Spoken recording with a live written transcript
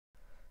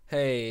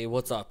Hey,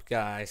 what's up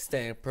guys?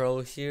 Stan Pro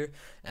here,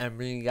 and I'm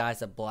bringing you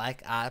guys a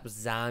Black Ops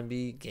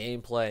Zombie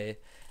gameplay.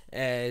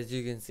 As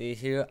you can see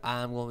here,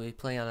 I'm going to be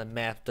playing on the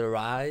map The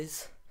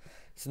Rise.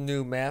 It's a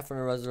new map from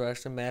the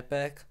Resurrection map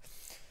pack.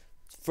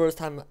 First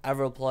time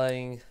ever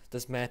playing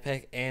this map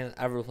pack and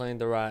ever playing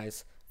The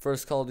Rise.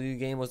 First Call of Duty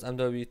game was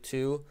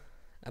MW2.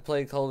 I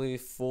played Call of Duty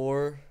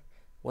 4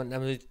 when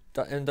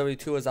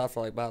MW2 was out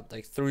for about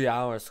 3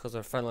 hours because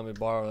a friend let me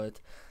borrow it,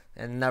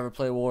 and never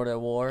played War at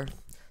War.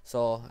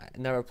 So I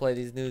never played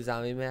these new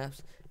zombie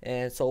maps,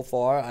 and so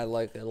far I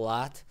like it a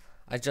lot.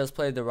 I just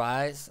played The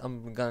Rise.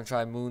 I'm gonna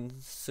try Moon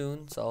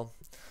soon, so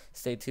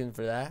stay tuned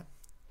for that.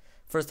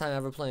 First time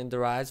ever playing The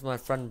Rise. My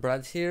friend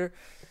Brett here.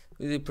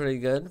 We did pretty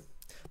good.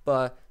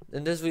 But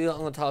in this video,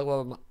 I'm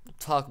gonna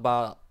talk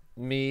about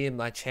me,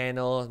 my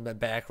channel, and my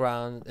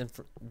background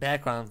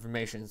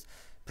informations,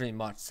 pretty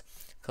much.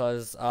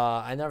 Cause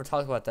I never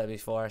talked about that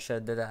before. I should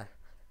have did that.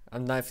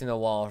 I'm knifing a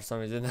wall for some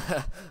reason.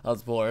 I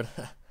was bored.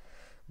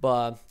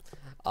 But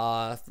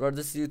for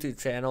this YouTube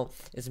channel,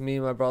 it's me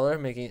and my brother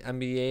making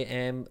NBA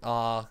and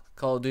Call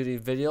of Duty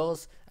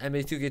videos.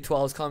 NBA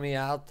 2K12 is coming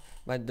out.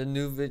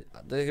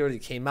 They already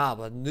came out,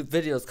 but new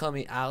videos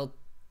coming out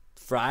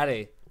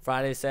Friday,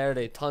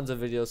 Saturday. Tons of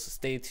videos, so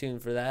stay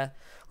tuned for that.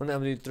 When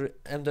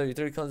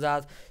MW3 comes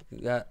out,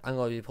 I'm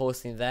going to be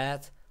posting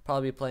that.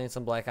 Probably be playing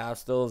some Black Ops,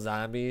 still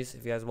zombies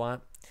if you guys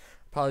want.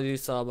 Probably do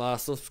some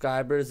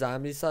subscriber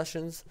zombie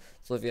sessions.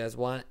 So if you guys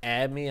want,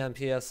 add me on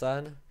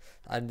PSN.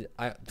 I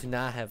do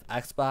not have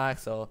Xbox,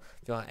 so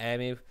if you want to add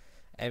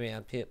me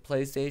on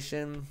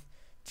PlayStation.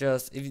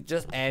 If you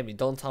just add me,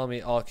 don't tell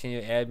me, oh, can you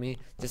add me?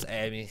 Just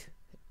add me.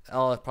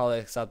 I'll probably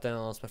accept it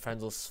unless my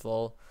friends list is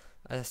full.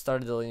 I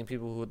started deleting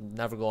people who would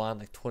never go on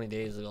 20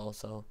 days ago,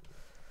 so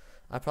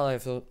I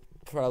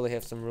probably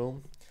have some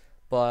room.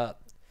 But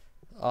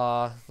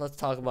let's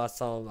talk about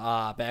some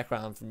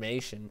background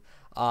information.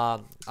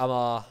 I'm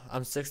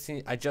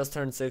 16. I just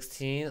turned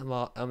 16.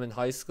 I'm in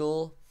high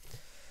school,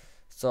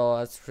 so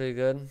that's pretty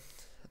good.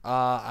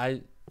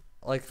 I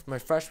like my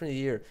freshman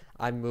year,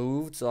 I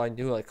moved, so I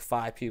knew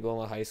 5 people in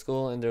my high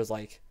school, and there's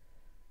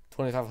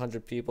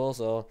 2,500 people.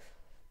 So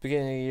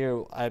beginning of the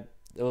year,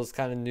 it was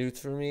kind of new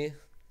for me,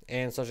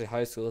 and especially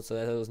high school, so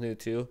that was new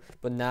too.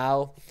 But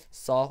now,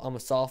 I'm a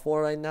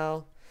sophomore right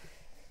now.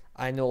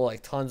 I know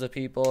tons of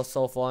people. It's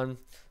so fun.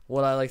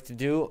 What I like to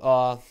do,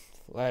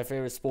 my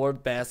favorite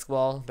sport,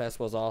 basketball.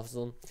 Basketball's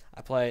awesome.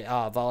 I play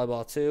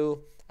volleyball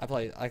too.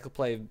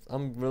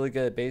 I'm really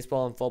good at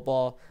baseball and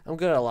football. I'm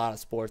good at a lot of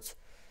sports.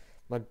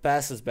 My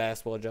best is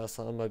basketball,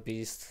 Justin. I'm a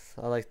beast.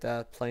 I like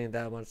that, playing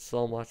that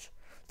so much.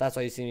 That's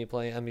why you see me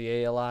playing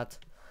NBA a lot.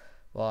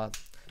 Well,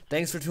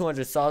 thanks for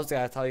 200 subs. I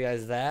gotta tell you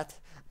guys that.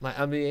 My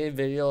NBA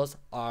videos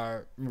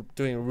are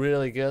doing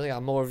really good. I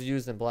got more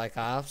views than Black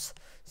Ops.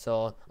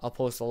 So I'll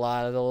post a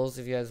lot of those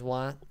if you guys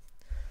want.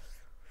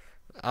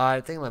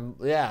 I think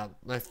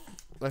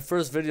my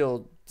first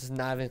video is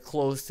not even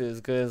close to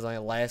as good as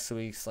last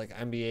week's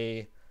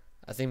NBA.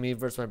 I think me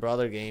versus my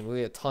brother game.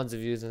 We had tons of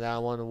views in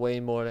that one,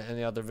 way more than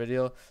any other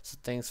video. So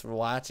thanks for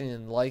watching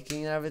and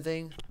liking and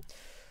everything.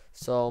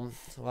 So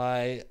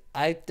I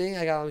think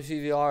I got my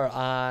PVR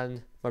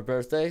on my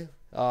birthday,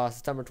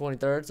 September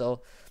 23rd.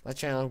 So my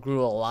channel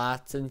grew a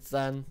lot since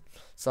then.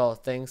 So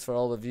thanks for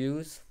all the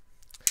views.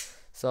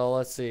 So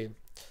let's see.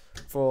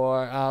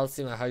 Let's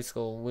see, my high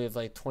school, we have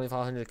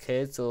 2,500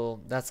 kids,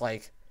 so that's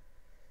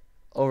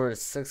over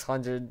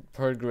 600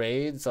 per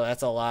grade, so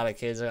that's a lot of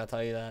kids. I gotta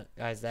tell you that,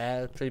 guys.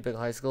 That's pretty big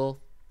high school.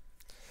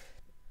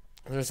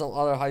 There's some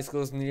other high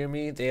schools near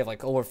me. They have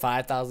over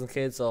 5,000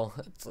 kids, so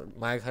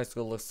my high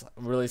school looks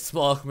really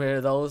small compared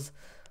to those.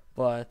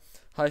 But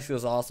high school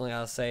is awesome, I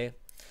gotta say.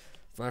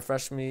 For my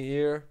freshman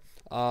year,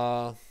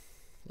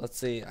 let's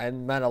see, I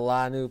met a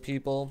lot of new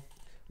people,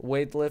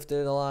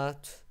 weightlifted a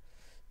lot,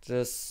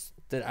 just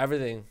did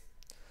everything.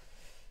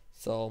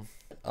 So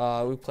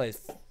we played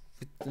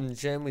in the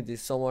gym. We did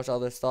so much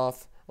other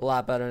stuff. A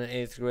lot better in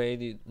 8th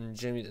grade. In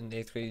gym in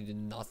 8th grade, you did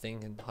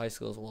nothing. In high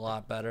school, it was a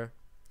lot better.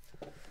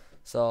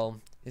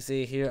 So you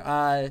see here,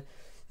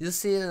 you'll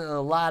see it a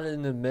lot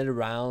in the mid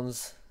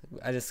rounds.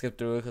 I just skipped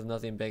through it because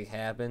nothing big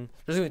happened.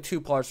 There's gonna be 2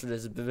 parts for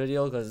this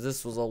video because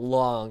this was a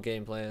long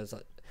gameplay.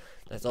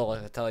 That's all I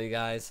can tell you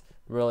guys.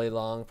 Really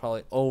long,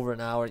 probably over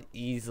an hour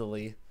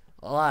easily.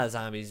 A lot of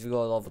zombies. If you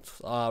go level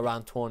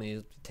around 20,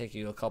 it'll take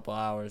you a couple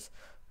hours.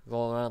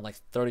 Going around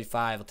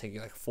 35, it'll take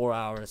you 4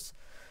 hours.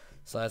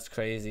 So that's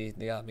crazy.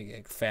 They got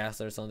me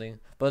faster or something.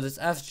 But this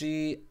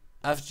FG,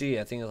 I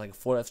think it's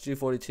FG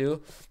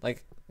 42.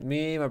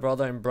 Me, my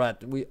brother, and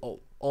Brett,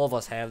 all of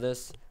us have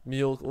this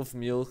mule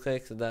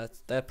kick. So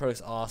that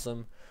perk's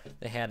awesome.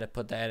 They had to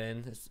put that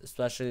in,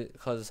 especially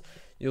because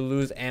you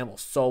lose ammo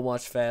so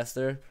much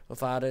faster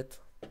without it.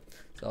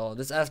 So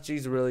this FG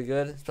is really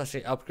good,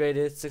 especially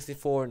upgraded.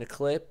 64 in the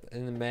clip.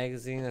 In the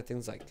magazine, I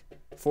think it's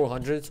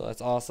 400, so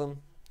that's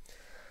awesome.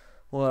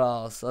 What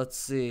else? Let's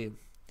see.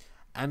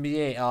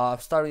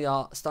 NBA.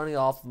 Starting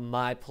off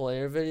my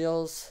player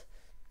videos.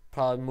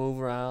 Probably move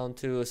around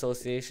to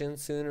association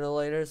sooner or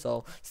later,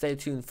 so stay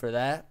tuned for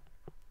that.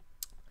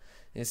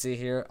 You see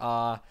here,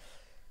 I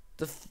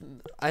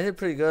did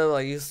pretty good.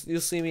 Like you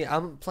see me,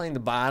 I'm playing the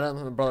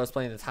bottom. My brother's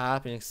playing the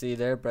top, and you can see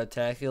there,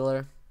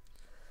 Spectacular.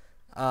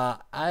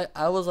 I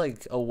was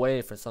like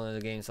away for some of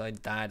the games, so I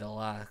died a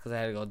lot because I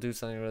had to go do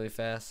something really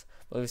fast.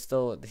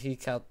 But he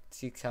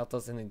kept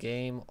us in the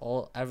game.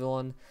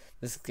 Everyone,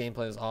 this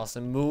gameplay is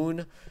awesome.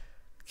 Moon,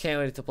 can't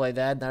wait to play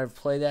that. Never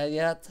played that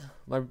yet.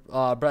 My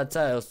Brett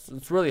said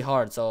it's really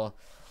hard, so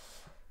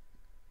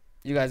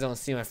you guys don't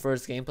see my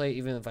first gameplay,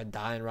 even if I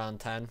die in round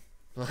 10.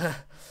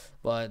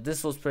 But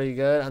this was pretty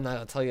good. I'm not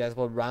gonna tell you guys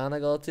what round I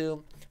go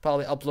to.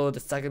 Probably upload the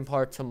second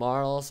part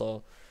tomorrow,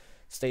 so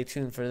stay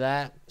tuned for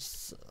that.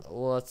 So,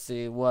 let's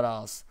see what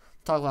else.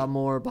 Talk about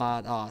more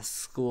about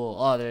school.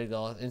 Oh, there you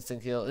go.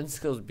 Instant kill.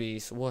 Instant kill's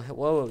beast. What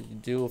would you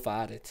do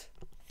without it?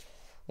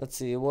 Let's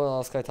see. What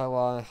else can I talk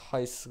about in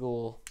high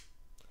school?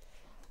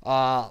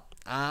 For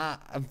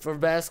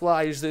basketball,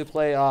 I usually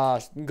play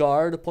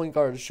guard, point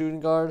guard, shooting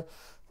guard.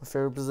 My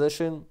favorite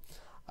position.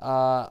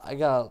 I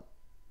got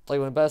like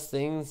my best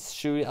things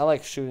shooting. I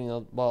like shooting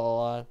the ball a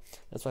lot.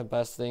 That's my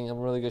best thing. I'm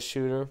a really good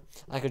shooter.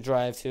 I could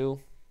drive too.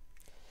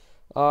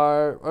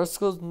 Our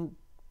schools,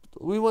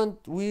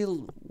 we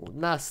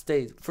not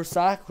state for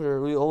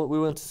soccer. We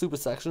went to super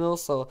sectionals.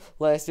 So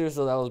last year,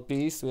 so that was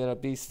beast. We had a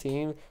beast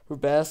team. For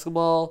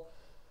basketball,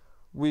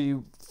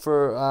 when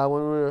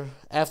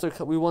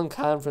we won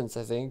conference,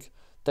 I think.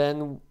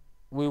 Then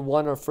we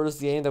won our first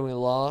game. Then we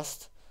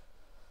lost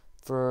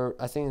for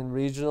I think in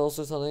regionals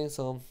or something.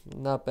 So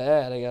not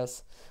bad, I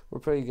guess. We're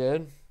pretty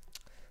good.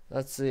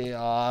 Let's see.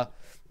 Our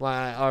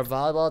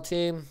volleyball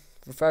team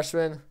for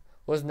freshmen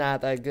was not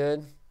that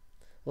good.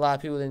 A lot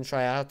of people didn't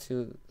try out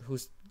a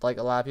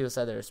lot of people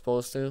said they were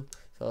supposed to,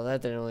 so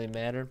that didn't really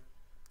matter.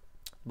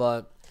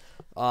 But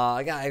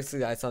I got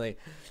something.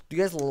 Do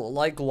you guys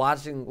like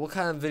watching? What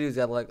kind of videos do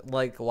you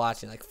like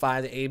watching? Like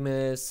 5 to 8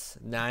 minutes,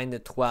 9 to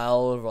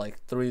 12, or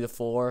like 3 to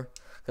 4?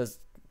 Because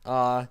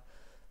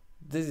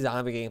these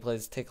zombie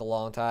gameplays take a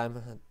long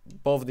time.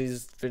 Both of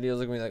these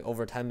videos are gonna be like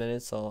over 10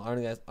 minutes. So I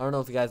don't know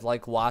if you guys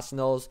like watching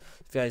those.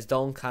 If you guys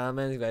don't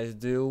comment, if you guys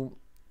do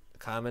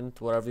comment,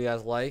 whatever you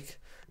guys like.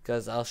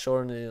 Because I'll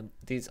shorten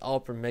these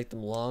up and make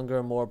them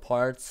longer, more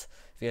parts.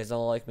 If you guys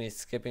don't like me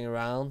skipping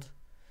around,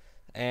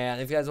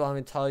 and if you guys want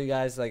me to tell you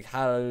guys like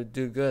how to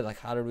do good, like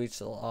how to reach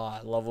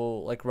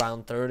level like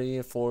round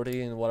 30,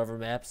 40, and whatever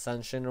map,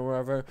 Ascension or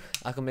whatever,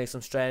 I can make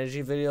some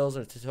strategy videos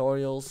or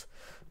tutorials,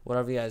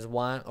 whatever you guys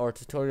want, or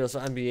tutorials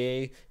for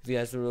NBA if you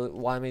guys really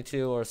want me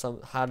to, or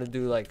some how to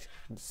do like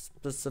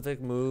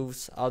specific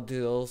moves. I'll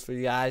do those for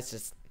you guys.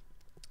 Just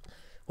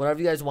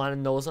whatever you guys want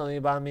to know something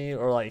about me,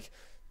 or like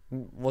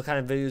what kind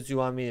of videos you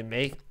want me to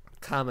make,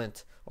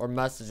 comment or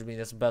message me.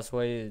 That's the best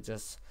way to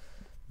just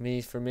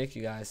make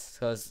you guys,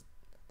 because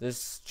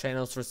this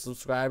channel's for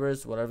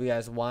subscribers, whatever you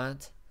guys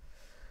want.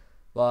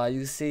 But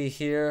you see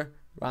here,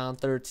 round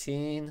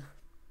 13,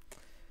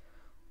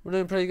 we're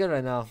doing pretty good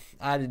right now.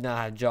 I did not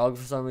have jug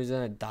for some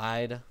reason. I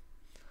died.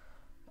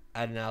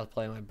 I did not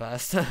play my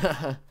best.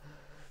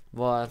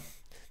 But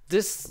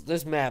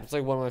this map is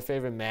like one of my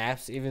favorite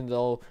maps, even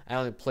though I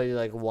only played it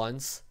like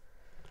once.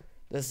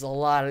 There's a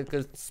lot of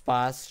good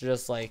spots to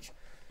just like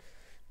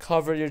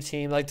cover your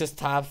team. Like this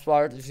top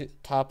part, if you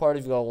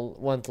go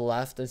one to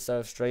left instead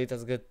of straight,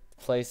 that's a good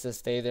place to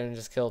stay there and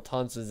just kill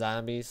tons of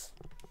zombies.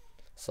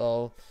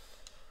 So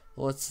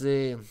let's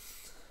see.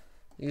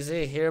 You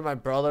see here, my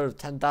brother,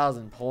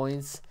 10,000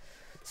 points.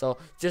 So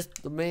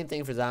just the main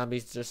thing for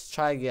zombies, just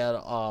try to get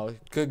a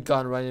good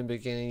gun right in the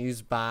beginning.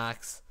 Use a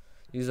box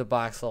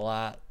a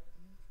lot.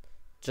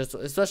 Just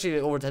especially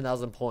over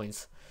 10,000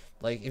 points.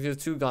 Like if you have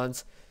 2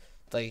 guns,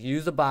 like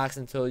use the box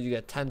until you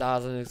get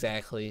 10,000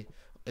 exactly.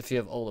 If you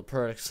have all the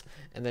perks,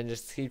 and then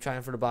just keep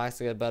trying for the box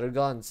to get better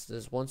guns.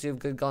 Just once you have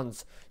good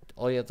guns,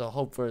 all you have to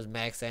hope for is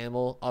max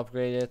ammo.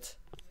 Upgrade it.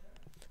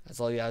 That's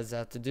all you guys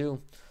have to do.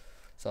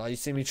 So you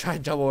see me try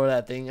to jump over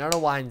that thing. I don't know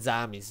why in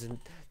zombies,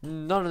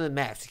 none of the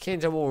maps you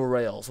can't jump over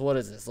rails. What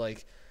is this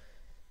like?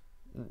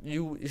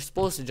 You're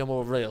supposed to jump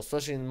over rails,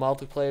 especially in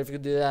multiplayer. If you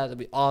could do that, it'd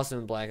be awesome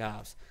in Black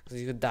Ops, because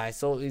you could die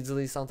so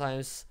easily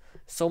sometimes.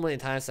 So many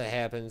times that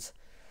happens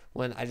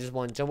when I just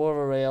want to jump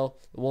over a rail,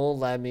 it won't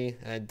let me,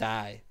 and I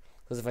die.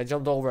 Because if I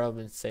jumped over, I've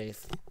been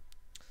safe.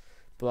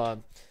 But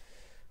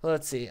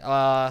let's see.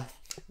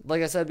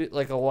 Like I said,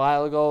 like a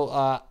while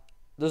ago,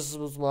 this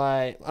was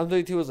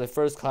M32 was my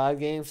first COD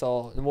game.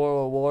 So in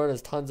World War,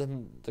 there's tons of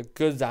the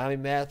good zombie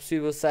maps.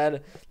 People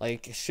said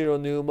like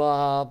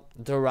Shironuma,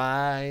 the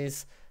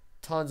Riese,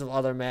 tons of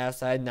other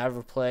maps I had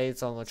never played.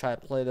 So I'm gonna try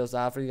to play those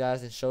out for you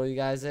guys and show you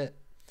guys it.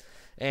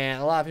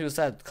 And a lot of people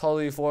said Call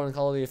of Duty 4 and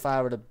Call of Duty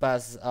 5 were the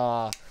best.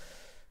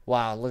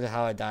 Wow, look at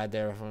how I died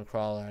there from a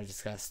crawler. I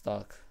just got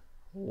stuck.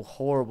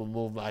 Horrible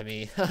move by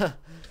me.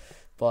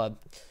 But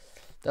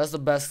that's the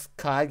best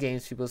COD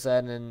games people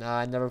said, and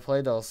I never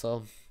played those,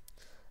 so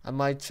I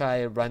might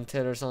try to rent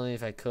it or something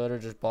if I could, or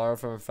just borrow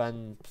from a friend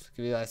and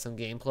give you guys some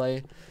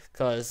gameplay.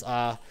 Because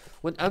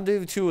when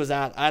MW2 was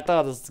out, I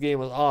thought this game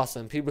was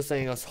awesome. People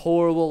saying it was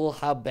horrible.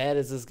 How bad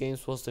is this game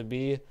supposed to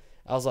be?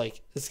 I was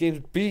like, this game's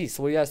beast.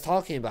 What are you guys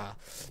talking about?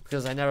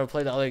 Because I never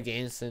played the other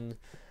games, and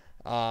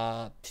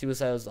people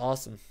said it was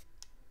awesome.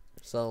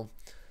 So,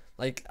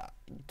 like,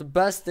 the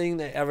best thing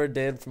they ever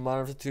did from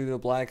Modern Warfare 2 to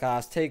Black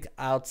Ops, take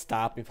out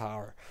stopping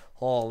power.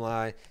 Oh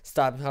my,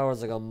 stopping power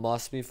was like a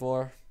must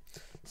before,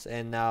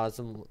 and now it's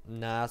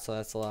not, so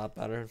that's a lot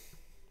better.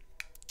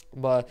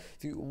 But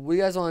if we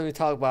guys want me to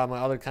talk about my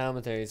other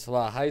commentaries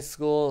about high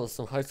school,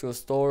 some high school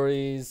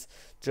stories,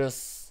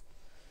 just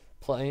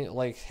playing,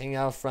 like hanging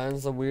out with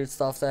friends, the weird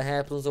stuff that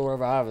happens or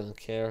whatever, I don't even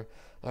care.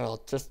 I don't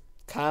know, just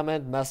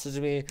comment,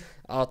 message me,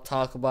 I'll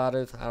talk about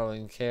it. I don't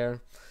even care.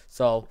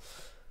 So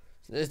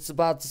it's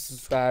about the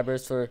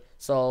subscribers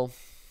so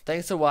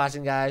thanks for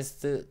watching, guys.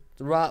 The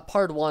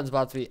part 1 is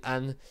about to be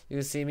end. You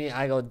can see me,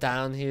 I go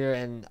down here,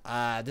 and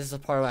this is the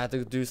part where I have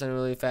to do something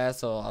really fast,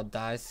 so I'll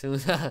die soon.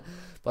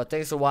 But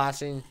thanks for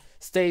watching.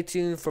 Stay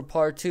tuned for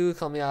part 2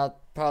 coming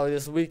out probably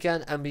this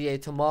weekend.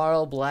 NBA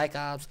tomorrow, Black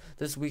Ops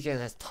this weekend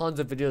has tons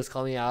of videos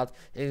coming out.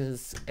 And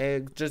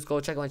just go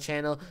check my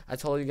channel. I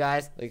told you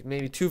guys, like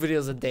maybe 2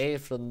 videos a day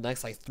for the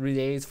next like 3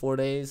 days, 4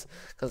 days,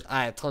 because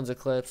I have tons of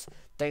clips.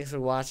 Thanks for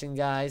watching,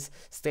 guys.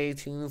 Stay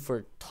tuned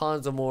for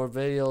tons of more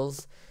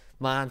videos,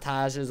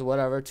 montages,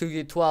 whatever.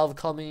 2K12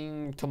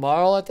 coming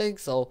tomorrow, I think.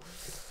 So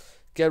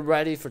get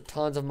ready for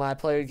tons of my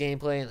player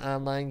gameplay and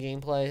online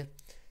gameplay.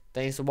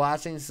 Thanks for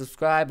watching.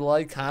 Subscribe,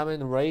 like,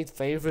 comment, rate,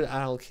 favorite.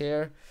 I don't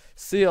care.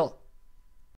 See you.